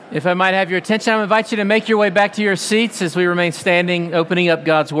If I might have your attention, I invite you to make your way back to your seats as we remain standing, opening up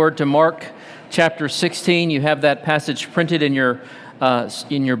God's Word to Mark chapter 16. You have that passage printed in your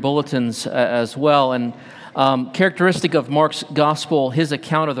bulletins as well. And characteristic of Mark's gospel, his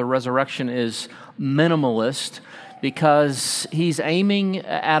account of the resurrection is minimalist because he's aiming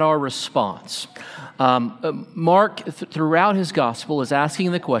at our response. Mark, throughout his gospel, is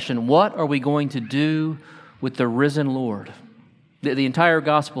asking the question, what are we going to do with the risen Lord? The entire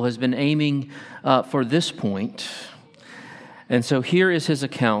gospel has been aiming for this point. And so here is his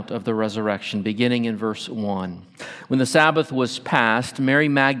account of the resurrection, beginning in verse 1. When the Sabbath was past, Mary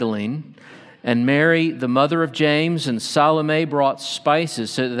Magdalene and Mary, the mother of James, and Salome brought spices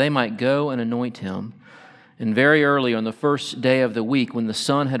so that they might go and anoint him. And very early on the first day of the week, when the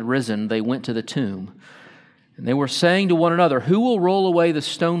sun had risen, they went to the tomb. And they were saying to one another, "Who will roll away the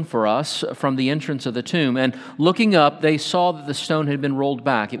stone for us from the entrance of the tomb?" And looking up, they saw that the stone had been rolled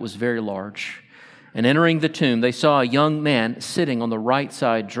back. It was very large. And entering the tomb, they saw a young man sitting on the right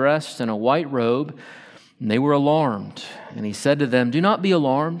side, dressed in a white robe. And they were alarmed. And he said to them, "Do not be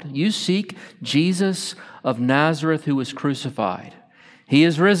alarmed. You seek Jesus of Nazareth who was crucified. He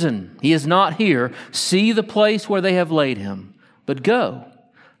is risen. He is not here. See the place where they have laid him. But go,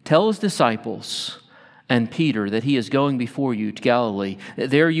 tell his disciples and Peter that he is going before you to Galilee.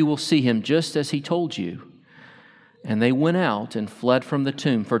 There you will see him just as he told you." And they went out and fled from the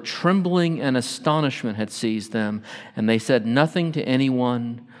tomb, for trembling and astonishment had seized them, and they said nothing to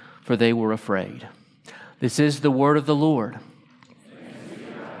anyone, for they were afraid. This is the word of the Lord.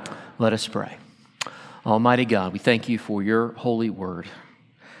 Let us pray. Almighty God, we thank you for your holy word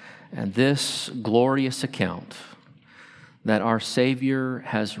and this glorious account that our Savior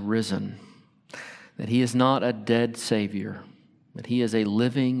has risen, that he is not a dead Savior, that he is a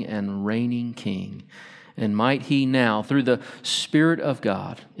living and reigning King. And might he now, through the Spirit of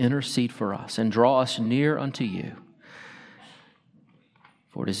God, intercede for us and draw us near unto you.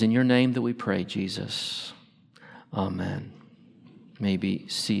 For it is in your name that we pray, Jesus. Amen. You may be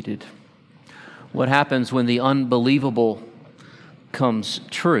seated. What happens when the unbelievable comes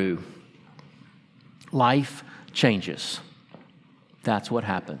true? Life changes. That's what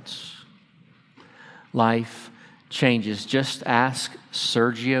happens. Life changes. Just ask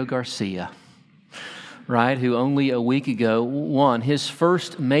Sergio Garcia, right, who only a week ago won his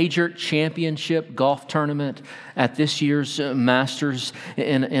first major championship golf tournament at this year's Masters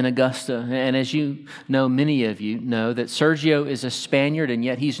in Augusta. And as you know, many of you know that Sergio is a Spaniard, and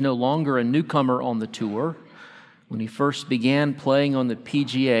yet he's no longer a newcomer on the tour. When he first began playing on the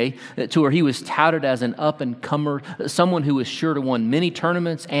PGA Tour, he was touted as an up-and-comer, someone who was sure to win many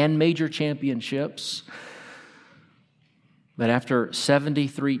tournaments and major championships. But after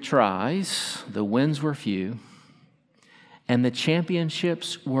 73 tries, the wins were few, and the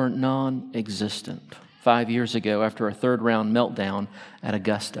championships were non-existent. 5 years ago, after a third-round meltdown at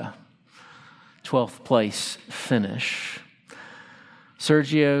Augusta, 12th place finish,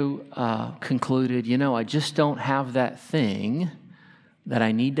 Sergio concluded, I just don't have that thing that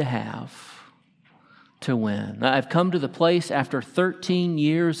I need to have to win. I've come to the place after 13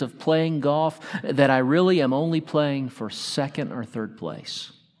 years of playing golf that I really am only playing for second or third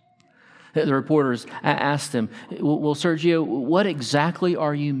place. The reporters asked him, "Well, Sergio, what exactly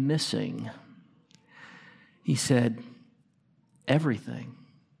are you missing?" He said, "Everything.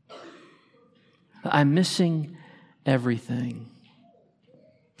 I'm missing everything."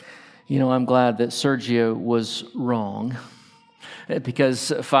 I'm glad that Sergio was wrong,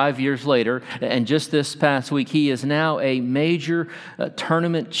 because 5 years later, and just this past week, he is now a major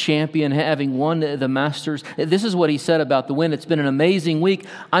tournament champion, having won the Masters. This is what he said about the win: "It's been an amazing week.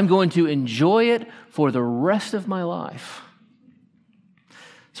 I'm going to enjoy it for the rest of my life."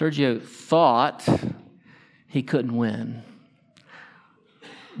 Sergio thought he couldn't win,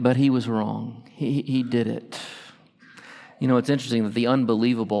 but he was wrong. He did it. It's interesting that the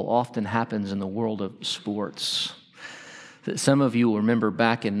unbelievable often happens in the world of sports. Some of you will remember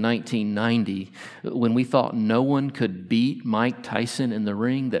back in 1990 when we thought no one could beat Mike Tyson in the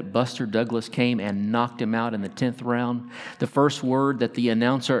ring, that Buster Douglas came and knocked him out in the 10th round. The first word that the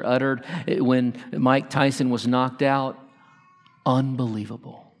announcer uttered when Mike Tyson was knocked out: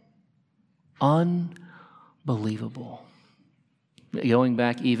 unbelievable. Unbelievable. Going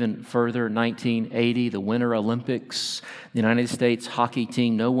back even further, 1980, the Winter Olympics, the United States hockey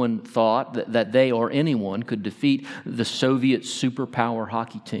team, no one thought that they or anyone could defeat the Soviet superpower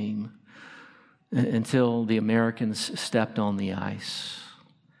hockey team until the Americans stepped on the ice.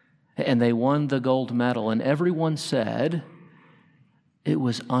 And they won the gold medal, and everyone said it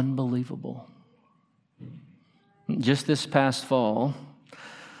was unbelievable. Just this past fall,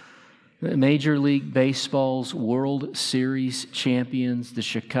 Major League Baseball's World Series champions, the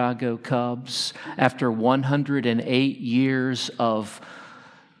Chicago Cubs, after 108 years of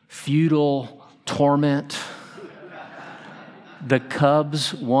feudal torment, the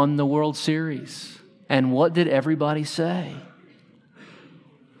Cubs won the World Series. And what did everybody say?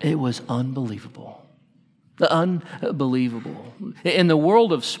 It was unbelievable. Unbelievable. In the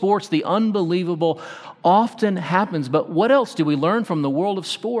world of sports, the unbelievable often happens. But what else do we learn from the world of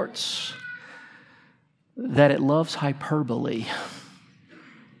sports? That it loves hyperbole.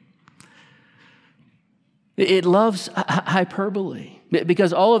 It loves hyperbole.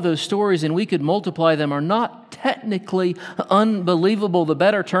 Because all of those stories, and we could multiply them, are not technically unbelievable. The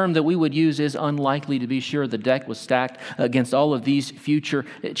better term that we would use is unlikely, to be sure. The deck was stacked against all of these future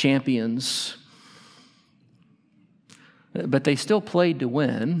champions. But they still played to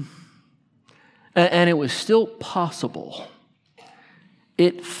win, and it was still possible.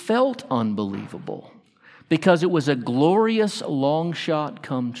 It felt unbelievable because it was a glorious long shot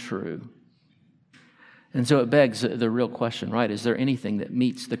come true. And so it begs the real question, right? Is there anything that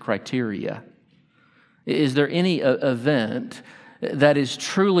meets the criteria? Is there any event that is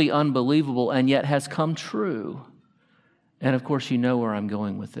truly unbelievable and yet has come true? And of course, you know where I'm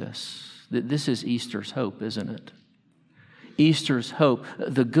going with this. This is Easter's hope, isn't it? Easter's hope.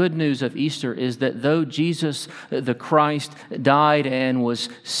 The good news of Easter is that though Jesus, the Christ, died and was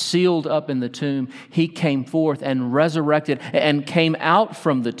sealed up in the tomb, He came forth and resurrected and came out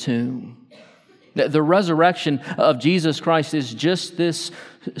from the tomb. The resurrection of Jesus Christ is just this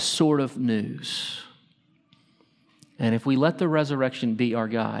sort of news. And if we let the resurrection be our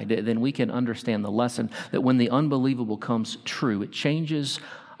guide, then we can understand the lesson that when the unbelievable comes true, it changes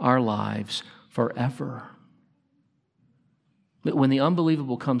our lives forever. But when the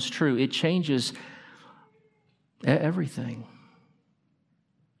unbelievable comes true, it changes everything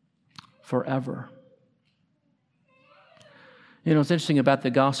forever. You know, what's interesting about the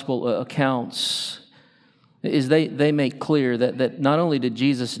gospel accounts is they make clear that not only did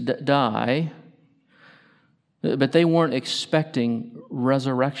Jesus die, but they weren't expecting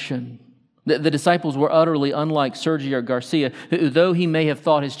resurrection. The disciples were utterly unlike Sergio Garcia, who, though he may have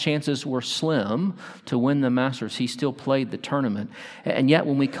thought his chances were slim to win the Masters, he still played the tournament. And yet,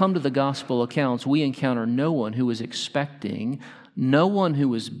 when we come to the gospel accounts, we encounter no one who was expecting, no one who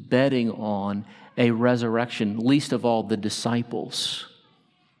was betting on a resurrection, least of all the disciples.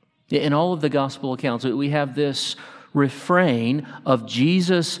 In all of the gospel accounts, we have this refrain of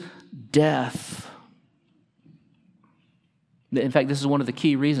Jesus' death. In fact, this is one of the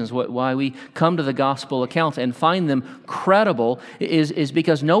key reasons why we come to the gospel accounts and find them credible is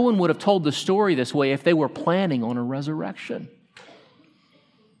because no one would have told the story this way if they were planning on a resurrection.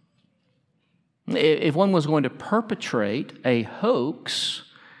 If one was going to perpetrate a hoax,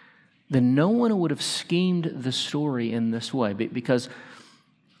 then no one would have schemed the story in this way, because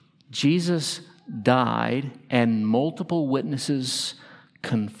Jesus died and multiple witnesses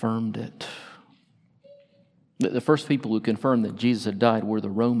confirmed it. The first people who confirmed that Jesus had died were the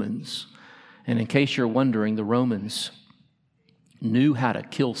Romans. And in case you're wondering, the Romans knew how to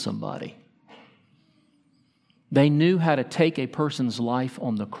kill somebody. They knew how to take a person's life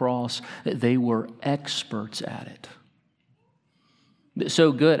on the cross. They were experts at it.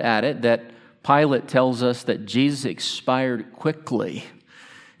 So good at it that Pilate tells us that Jesus expired quickly.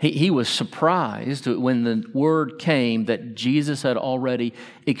 He was surprised when the word came that Jesus had already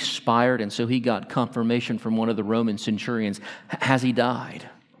expired, and so he got confirmation from one of the Roman centurions. Has he died?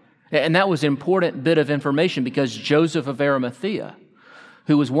 And that was an important bit of information because Joseph of Arimathea,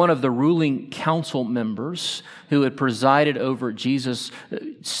 who was one of the ruling council members who had presided over Jesus'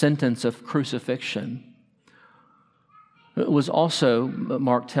 sentence of crucifixion, was also,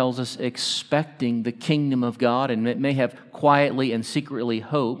 Mark tells us, expecting the kingdom of God, and it may have quietly and secretly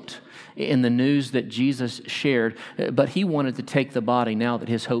hoped in the news that Jesus shared, but he wanted to take the body now that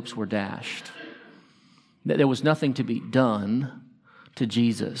his hopes were dashed. That there was nothing to be done to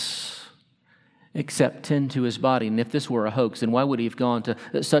Jesus except tend to his body. And if this were a hoax, then why would he have gone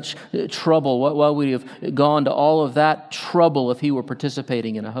to such trouble? Why would he have gone to all of that trouble if he were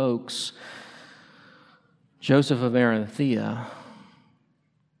participating in a hoax? Joseph of Arimathea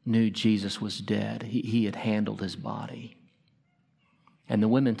knew Jesus was dead. He had handled his body. And the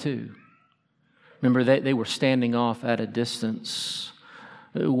women too. Remember, they were standing off at a distance,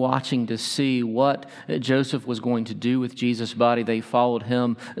 watching to see what Joseph was going to do with Jesus' body. They followed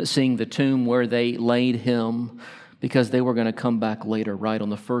him, seeing the tomb where they laid him, because they were going to come back later, right, on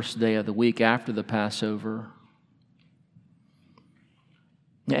the first day of the week after the Passover.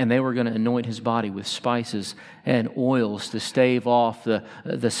 And they were going to anoint his body with spices and oils to stave off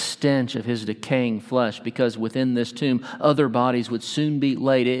the stench of his decaying flesh, because within this tomb, other bodies would soon be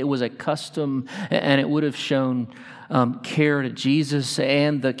laid. It was a custom, and it would have shown care to Jesus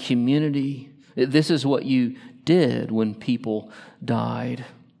and the community. This is what you did when people died.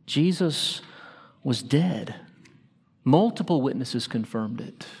 Jesus was dead. Multiple witnesses confirmed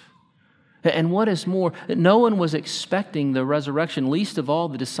it. And what is more, no one was expecting the resurrection, least of all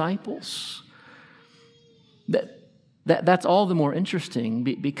the disciples. That's all the more interesting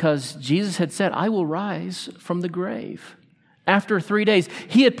because Jesus had said, I will rise from the grave. After 3 days,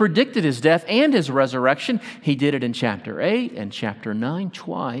 he had predicted his death and his resurrection. He did it in chapter 8 and chapter 9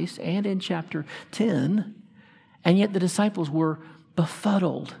 twice and in chapter 10. And yet the disciples were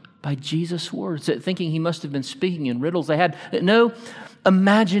befuddled by Jesus' words, thinking he must have been speaking in riddles. They had no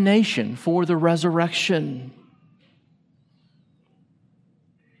imagination for the resurrection.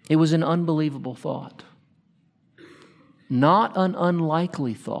 It was an unbelievable thought, not an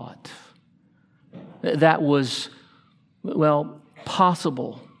unlikely thought that was,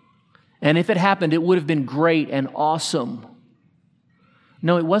 possible. And if it happened, it would have been great and awesome.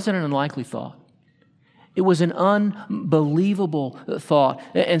 No, it wasn't an unlikely thought. It was an unbelievable thought,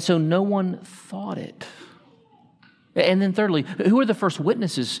 and so no one thought it. And then thirdly, who are the first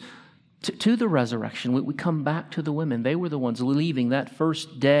witnesses to the resurrection? We come back to the women. They were the ones leaving that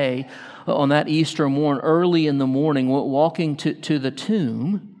first day on that Easter morn, early in the morning, walking to the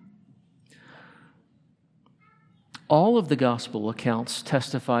tomb. All of the gospel accounts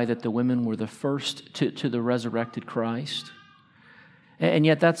testify that the women were the first to the resurrected Christ. And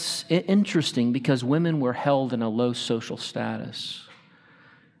yet that's interesting because women were held in a low social status.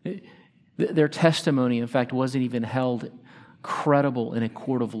 Their testimony, in fact, wasn't even held credible in a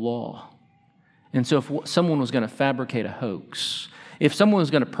court of law. And so if someone was going to fabricate a hoax, if someone was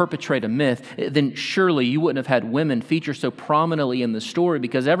going to perpetrate a myth, then surely you wouldn't have had women feature so prominently in the story,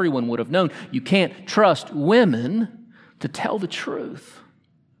 because everyone would have known you can't trust women to tell the truth.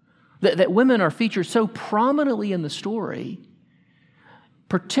 That women are featured so prominently in the story,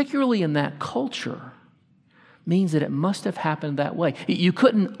 particularly in that culture, means that it must have happened that way. You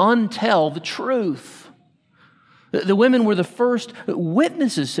couldn't untell the truth. The women were the first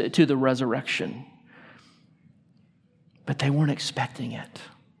witnesses to the resurrection, but they weren't expecting it.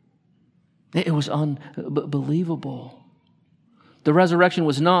 It was unbelievable. The resurrection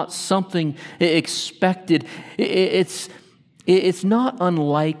was not something expected. It's not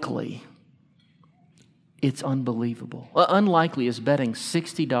unlikely. It's unbelievable. Unlikely is betting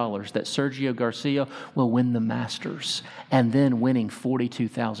 $60 that Sergio Garcia will win the Masters and then winning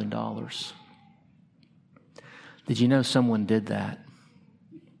 $42,000. Did you know someone did that?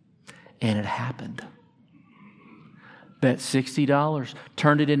 And it happened. Bet $60,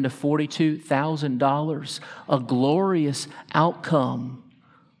 turned it into $42,000. A glorious outcome,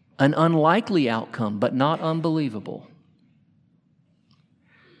 an unlikely outcome, but not unbelievable.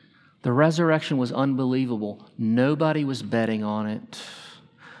 The resurrection was unbelievable. Nobody was betting on it.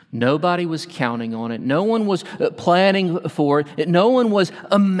 Nobody was counting on it. No one was planning for it. No one was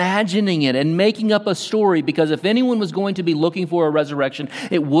imagining it and making up a story, because if anyone was going to be looking for a resurrection,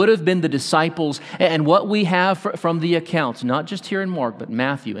 it would have been the disciples. And what we have from the accounts, not just here in Mark, but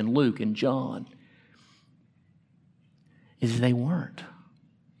Matthew and Luke and John, is they weren't.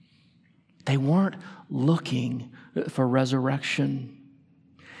 They weren't looking for resurrection.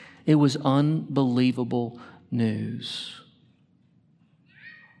 It was unbelievable news.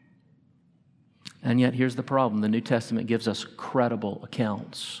 And yet, here's the problem. The New Testament gives us credible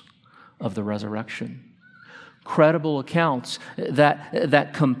accounts of the resurrection. Credible accounts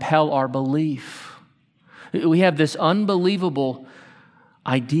that compel our belief. We have this unbelievable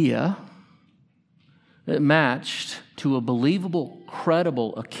idea matched to a believable,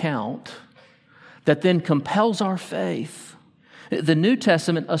 credible account that then compels our faith. The New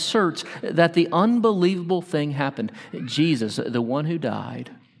Testament asserts that the unbelievable thing happened. Jesus, the one who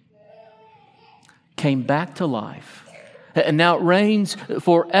died, came back to life and now reigns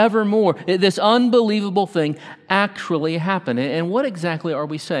forevermore. This unbelievable thing actually happened. And what exactly are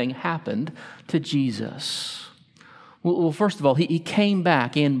we saying happened to Jesus? Well, first of all, he came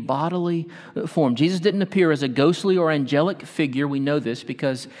back in bodily form. Jesus didn't appear as a ghostly or angelic figure. We know this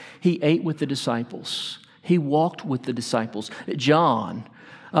because he ate with the disciples. He walked with the disciples.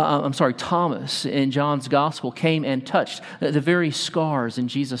 Thomas in John's gospel came and touched the very scars in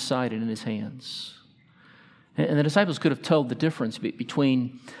Jesus' side and in his hands. And the disciples could have told the difference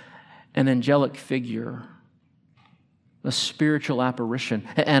between an angelic figure, a spiritual apparition,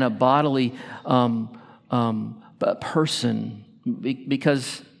 and a bodily person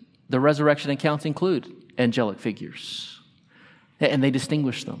because the resurrection accounts include angelic figures, and they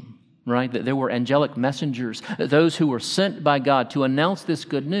distinguish them, right? That there were angelic messengers, those who were sent by God to announce this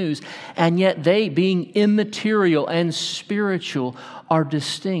good news, and yet they, being immaterial and spiritual, are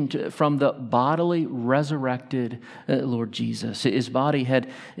distinct from the bodily resurrected Lord Jesus. His body had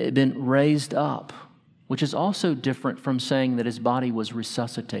been raised up, which is also different from saying that his body was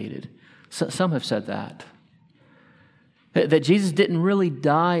resuscitated. Some have said that Jesus didn't really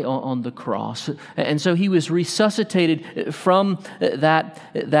die on the cross. And so he was resuscitated from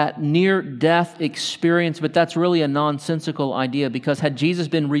that near-death experience, but that's really a nonsensical idea, because had Jesus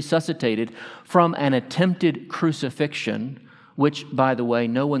been resuscitated from an attempted crucifixion, which, by the way,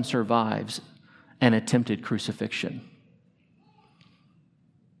 no one survives an attempted crucifixion,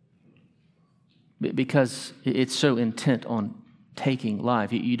 because it's so intent on taking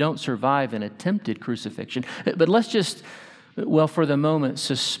life. You don't survive an attempted crucifixion. But let's just, for the moment,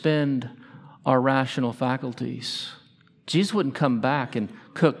 suspend our rational faculties. Jesus wouldn't come back and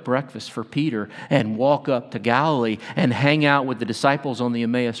cook breakfast for Peter and walk up to Galilee and hang out with the disciples on the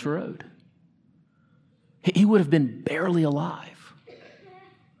Emmaus Road. He would have been barely alive.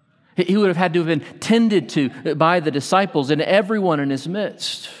 He would have had to have been tended to by the disciples and everyone in his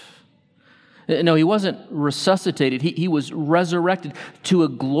midst. No, he wasn't resuscitated. He was resurrected to a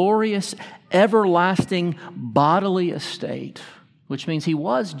glorious, everlasting bodily estate, which means he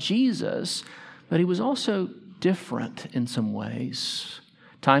was Jesus, but he was also different in some ways.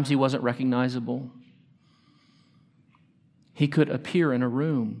 Times he wasn't recognizable. He could appear in a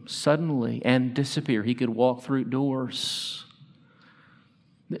room suddenly and disappear. He could walk through doors.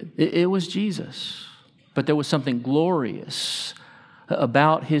 It was Jesus, but there was something glorious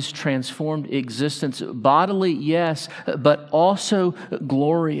about his transformed existence. Bodily, yes, but also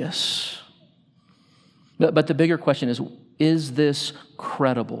glorious. But the bigger question is this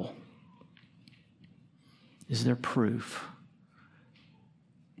credible? Is there proof?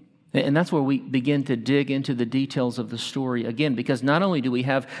 And that's where we begin to dig into the details of the story again, because not only do we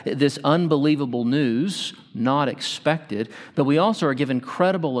have this unbelievable news, not expected, but we also are given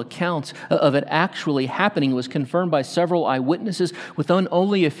credible accounts of it actually happening. It was confirmed by several eyewitnesses within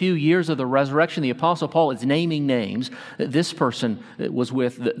only a few years of the resurrection. The Apostle Paul is naming names. This person was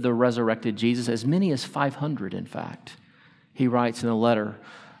with the resurrected Jesus, as many as 500, in fact. He writes in a letter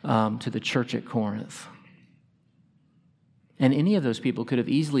to the church at Corinth. And any of those people could have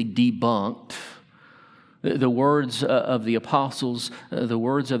easily debunked the words of the apostles, the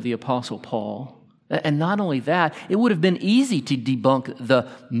words of the Apostle Paul. And not only that, it would have been easy to debunk the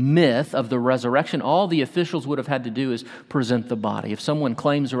myth of the resurrection. All the officials would have had to do is present the body. If someone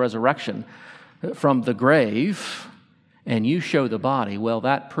claims a resurrection from the grave and you show the body, well,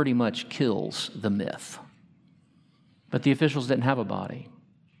 that pretty much kills the myth. But the officials didn't have a body.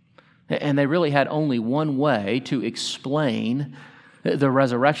 And they really had only one way to explain the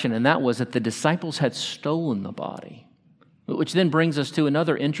resurrection, and that was that the disciples had stolen the body. Which then brings us to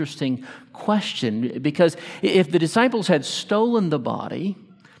another interesting question, because if the disciples had stolen the body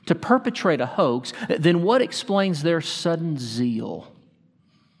to perpetrate a hoax, then what explains their sudden zeal?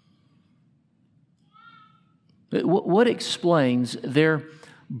 What explains their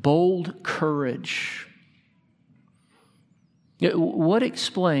bold courage? What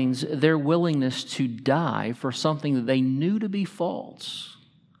explains their willingness to die for something that they knew to be false?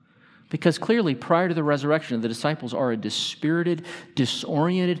 Because clearly, prior to the resurrection, the disciples are a dispirited,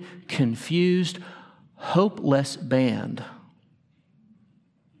 disoriented, confused, hopeless band.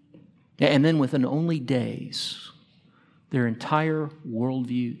 And then within only days, their entire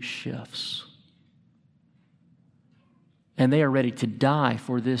worldview shifts. And they are ready to die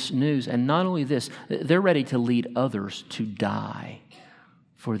for this news. And not only this, they're ready to lead others to die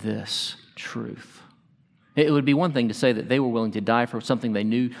for this truth. It would be one thing to say that they were willing to die for something they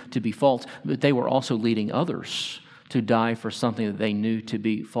knew to be false, but they were also leading others to die for something that they knew to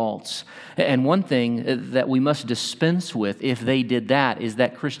be false. And one thing that we must dispense with if they did that is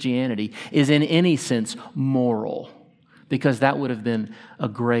that Christianity is in any sense moral, because that would have been a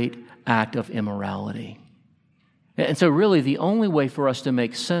great act of immorality. And so really the only way for us to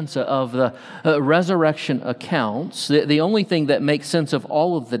make sense of the resurrection accounts, the only thing that makes sense of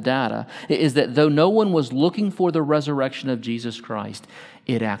all of the data, is that though no one was looking for the resurrection of Jesus Christ,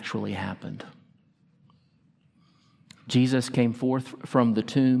 it actually happened. Jesus came forth from the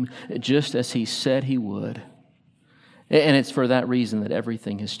tomb just as he said he would. And it's for that reason that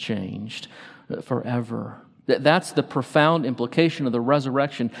everything has changed forever. That's the profound implication of the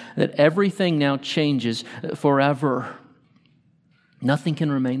resurrection, that everything now changes forever. Nothing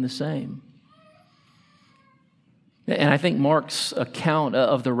can remain the same. And I think Mark's account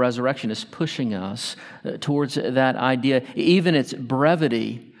of the resurrection is pushing us towards that idea. Even its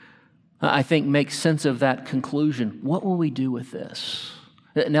brevity, I think, makes sense of that conclusion. What will we do with this?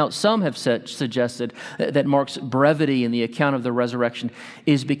 Now, some have suggested that Mark's brevity in the account of the resurrection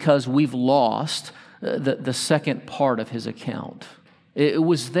is because we've lost the second part of his account. It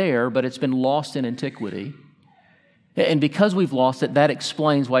was there, but it's been lost in antiquity. And because we've lost it, that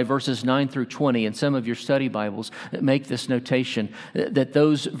explains why verses 9 through 20 in some of your study Bibles make this notation that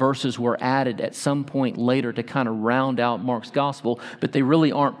those verses were added at some point later to kind of round out Mark's gospel, but they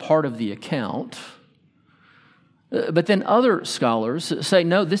really aren't part of the account. But then other scholars say,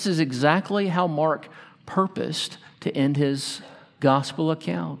 no, this is exactly how Mark purposed to end his gospel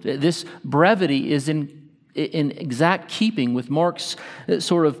account. This brevity is in exact keeping with Mark's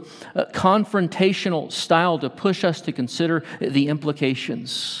sort of confrontational style to push us to consider the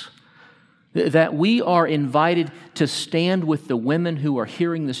implications. That we are invited to stand with the women who are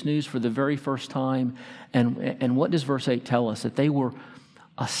hearing this news for the very first time. And what does verse 8 tell us? That they were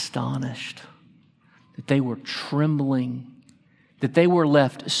astonished, that they were trembling, that they were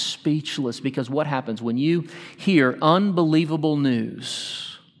left speechless. Because what happens when you hear unbelievable news?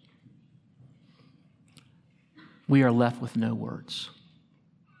 We are left with no words.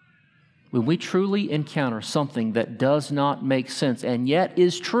 When we truly encounter something that does not make sense and yet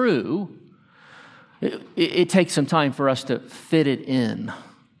is true, it takes some time for us to fit it in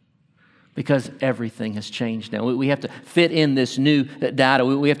because everything has changed now. We have to fit in this new data.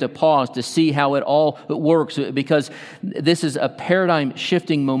 We have to pause to see how it all works because this is a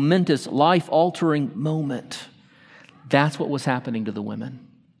paradigm-shifting, momentous, life-altering moment. That's what was happening to the women.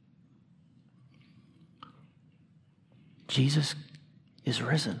 Jesus is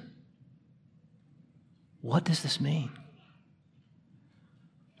risen. What does this mean?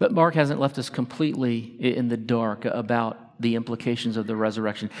 But Mark hasn't left us completely in the dark about the implications of the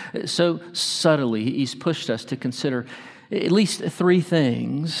resurrection. So subtly, he's pushed us to consider at least three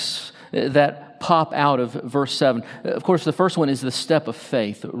things that pop out of verse 7. Of course, the first one is the step of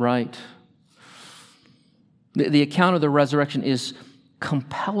faith, right? The account of the resurrection is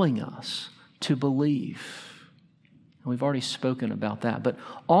compelling us to believe. We've already spoken about that. But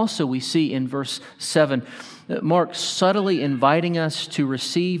also we see in verse 7, Mark subtly inviting us to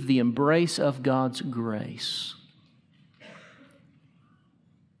receive the embrace of God's grace.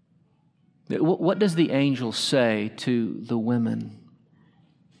 What does the angel say to the women?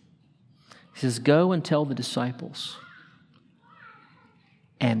 He says, go and tell the disciples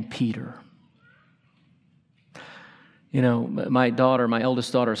and Peter. You know, my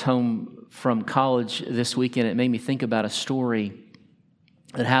eldest daughter is home from college this weekend. It made me think about a story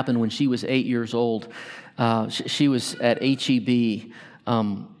that happened when she was 8 years old. She was at H-E-B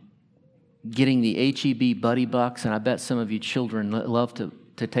getting the H-E-B Buddy Bucks, and I bet some of you children love to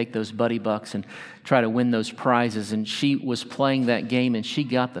take those Buddy Bucks and try to win those prizes. And she was playing that game, and she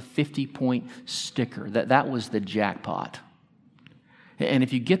got the 50-point sticker. That was the jackpot. And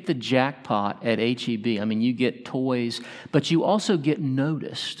if you get the jackpot at H-E-B, I mean, you get toys, but you also get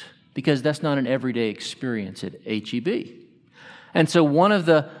noticed because that's not an everyday experience at H-E-B. And so one of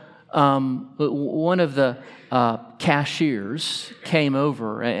the cashiers came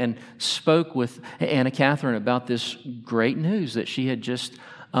over and spoke with Anna Catherine about this great news that she had just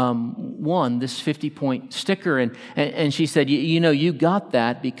won this 50-point sticker. And she said, you know, you got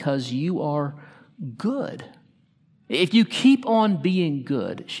that because you are good. If you keep on being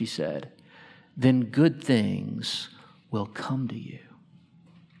good, she said, then good things will come to you.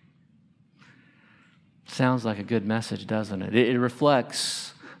 Sounds like a good message, doesn't it? It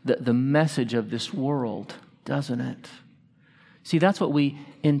reflects the message of this world, doesn't it? See, that's what we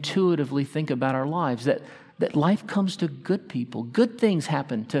intuitively think about our lives, that life comes to good people. Good things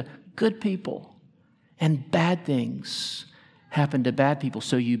happen to good people, and bad things happen to bad people.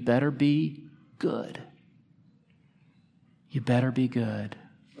 So you better be good. You better be good.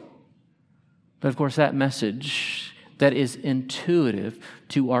 But of course, that message that is intuitive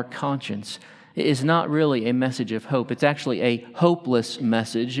to our conscience is not really a message of hope. It's actually a hopeless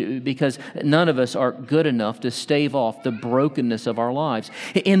message because none of us are good enough to stave off the brokenness of our lives.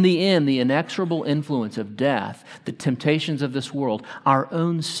 In the end, the inexorable influence of death, the temptations of this world, our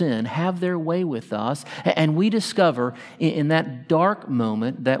own sin have their way with us, and we discover in that dark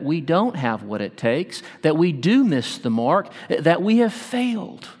moment that we don't have what it takes, that we do miss the mark, that we have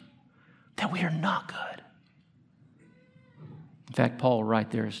failed, that we are not good. In fact, Paul will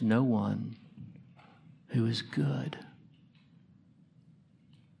write, there is no one who is good.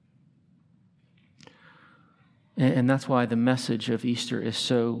 And that's why the message of Easter is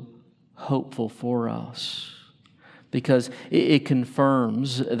so hopeful for us. because it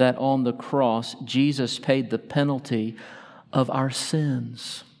confirms that on the cross, Jesus paid the penalty of our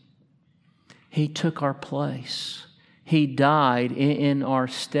sins. He took our place. He died in our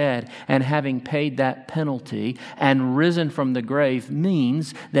stead, and having paid that penalty and risen from the grave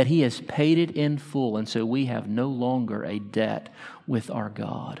means that He has paid it in full, and so we have no longer a debt with our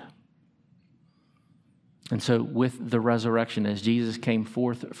God. And so with the resurrection, as Jesus came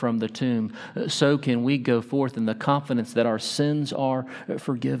forth from the tomb, so can we go forth in the confidence that our sins are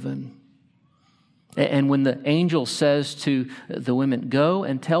forgiven. And when the angel says to the women, "Go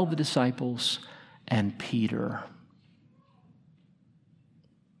and tell the disciples and Peter,"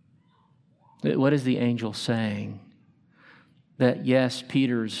 what is the angel saying? That yes,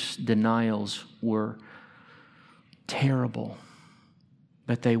 Peter's denials were terrible,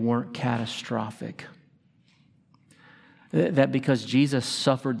 but they weren't catastrophic. That because Jesus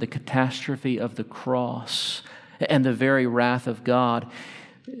suffered the catastrophe of the cross and the very wrath of God,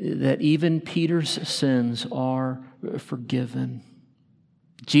 that even Peter's sins are forgiven.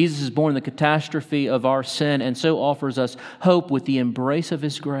 Jesus has borne the catastrophe of our sin and so offers us hope with the embrace of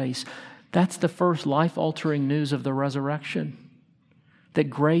His grace. That's the first life-altering news of the resurrection, that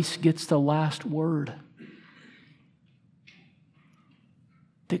grace gets the last word.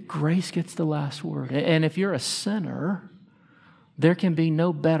 That grace gets the last word. And if you're a sinner, there can be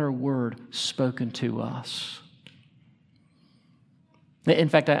no better word spoken to us. In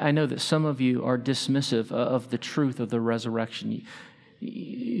fact, I know that some of you are dismissive of the truth of the resurrection.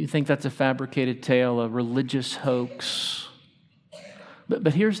 You think that's a fabricated tale, a religious hoax.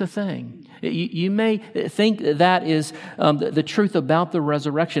 But here's the thing. You may think that is the truth about the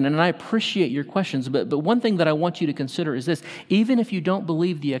resurrection, and I appreciate your questions, but one thing that I want you to consider is this. Even if you don't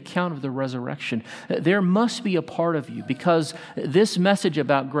believe the account of the resurrection, there must be a part of you, because this message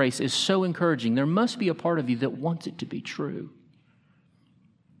about grace is so encouraging, there must be a part of you that wants it to be true.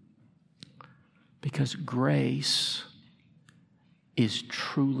 Because grace is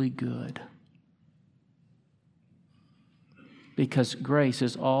truly good. Because grace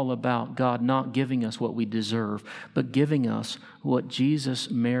is all about God not giving us what we deserve, but giving us what Jesus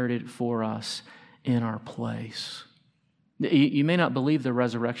merited for us in our place. You may not believe the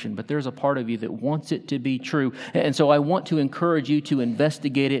resurrection, but there's a part of you that wants it to be true. And so I want to encourage you to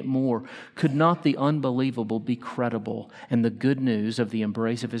investigate it more. Could not the unbelievable be credible, and the good news of the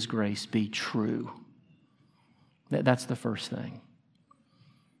embrace of His grace be true? That's the first thing.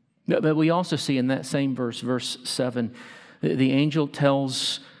 But we also see in that same verse 7, the angel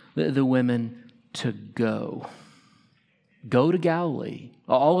tells the women to go. Go to Galilee.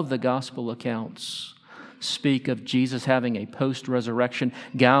 All of the gospel accounts speak of Jesus having a post-resurrection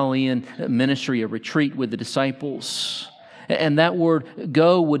Galilean ministry, a retreat with the disciples. And that word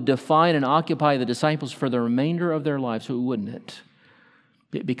go would define and occupy the disciples for the remainder of their lives, wouldn't it?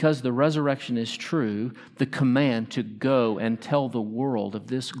 Because the resurrection is true, the command to go and tell the world of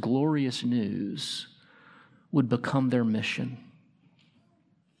this glorious news would become their mission.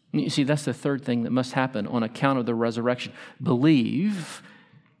 You see, that's the third thing that must happen on account of the resurrection. Believe,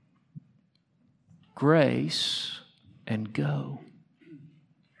 grace, and go.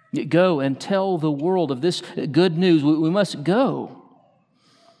 Go and tell the world of this good news. We must go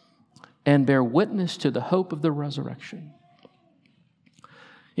and bear witness to the hope of the resurrection.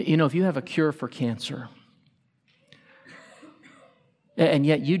 You know, if you have a cure for cancer, and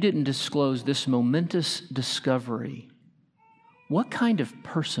yet you didn't disclose this momentous discovery, what kind of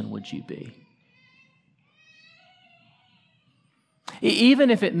person would you be?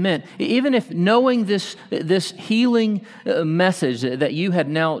 Even if it meant, even if knowing this healing message that you had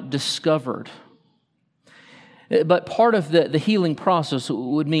now discovered, but part of the healing process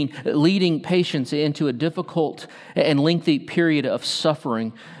would mean leading patients into a difficult and lengthy period of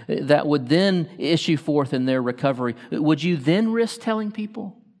suffering that would then issue forth in their recovery. Would you then risk telling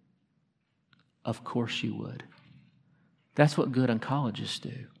people? Of course you would. That's what good oncologists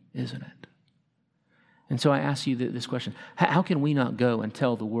do, isn't it? And so I ask you this question. How can we not go and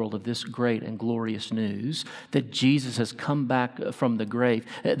tell the world of this great and glorious news that Jesus has come back from the grave,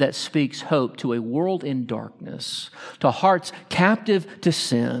 that speaks hope to a world in darkness, to hearts captive to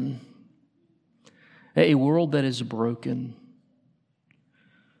sin, a world that is broken?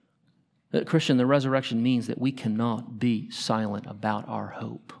 Christian, the resurrection means that we cannot be silent about our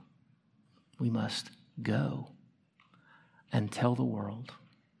hope. We must go and tell the world.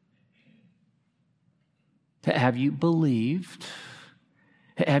 Have you believed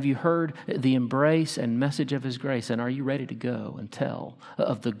Have you heard the embrace and message of His grace? And are you ready to go and tell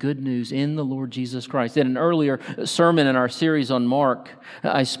of the good news in the Lord Jesus Christ? In an earlier sermon in our series on Mark,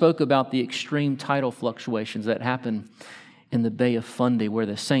 I spoke about the extreme tidal fluctuations that happen in the Bay of Fundy, where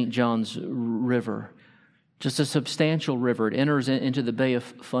the St. John's River, just a substantial river, it enters into the Bay of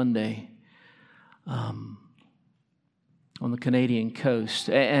Fundy on the Canadian coast.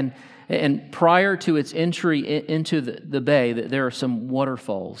 And prior to its entry into the bay, there are some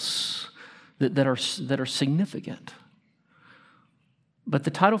waterfalls that are significant. But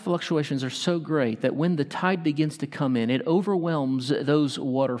the tidal fluctuations are so great that when the tide begins to come in, it overwhelms those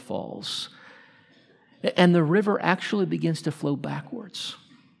waterfalls. And the river actually begins to flow backwards.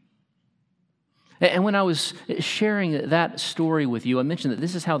 And when I was sharing that story with you, I mentioned that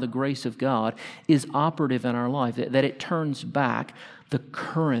this is how the grace of God is operative in our life, that it turns back the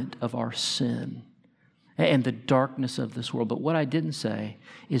current of our sin and the darkness of this world. But what I didn't say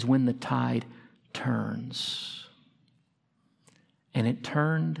is when the tide turns. And it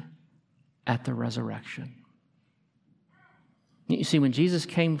turned at the resurrection. You see, when Jesus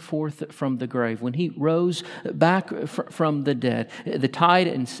came forth from the grave, when He rose back from the dead, the tide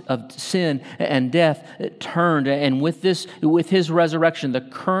of sin and death turned, and with His resurrection, the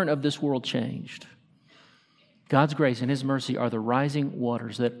current of this world changed. God's grace and His mercy are the rising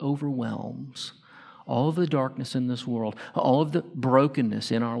waters that overwhelms all of the darkness in this world, all of the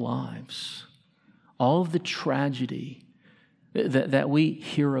brokenness in our lives, all of the tragedy that we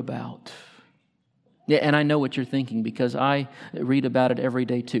hear about. Yeah, and I know what you're thinking because I read about it every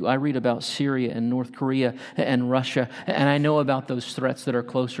day too. I read about Syria and North Korea and Russia, and I know about those threats that are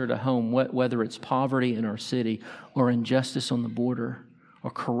closer to home, whether it's poverty in our city or injustice on the border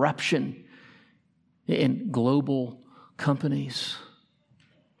or corruption in global companies.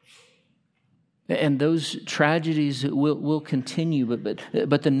 And those tragedies will continue,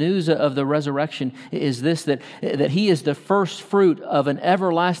 but the news of the resurrection is this, that He is the first fruit of an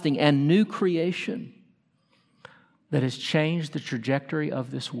everlasting and new creation that has changed the trajectory of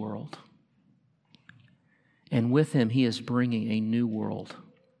this world. And with Him, He is bringing a new world.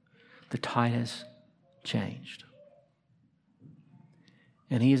 The tide has changed.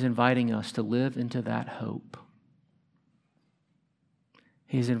 And He is inviting us to live into that hope.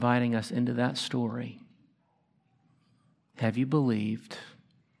 He's inviting us into that story. Have you believed?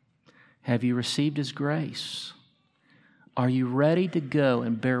 Have you received His grace? Are you ready to go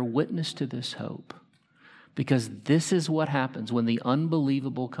and bear witness to this hope? Because this is what happens when the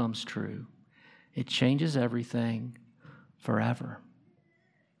unbelievable comes true. It changes everything forever.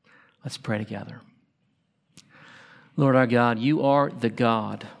 Let's pray together. Lord our God, You are the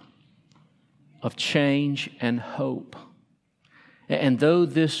God of change and hope. And though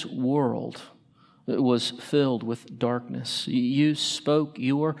this world was filled with darkness, You spoke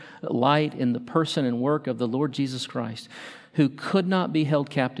Your light in the person and work of the Lord Jesus Christ, who could not be held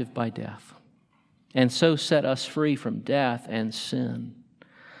captive by death, and so set us free from death and sin,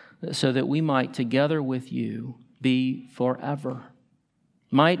 so that we might together with You be forever.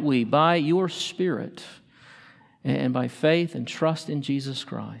 Might we, by Your Spirit and by faith and trust in Jesus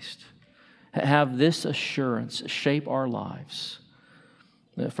Christ, have this assurance shape our lives.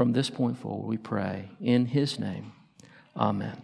 From this point forward, we pray in His name. Amen.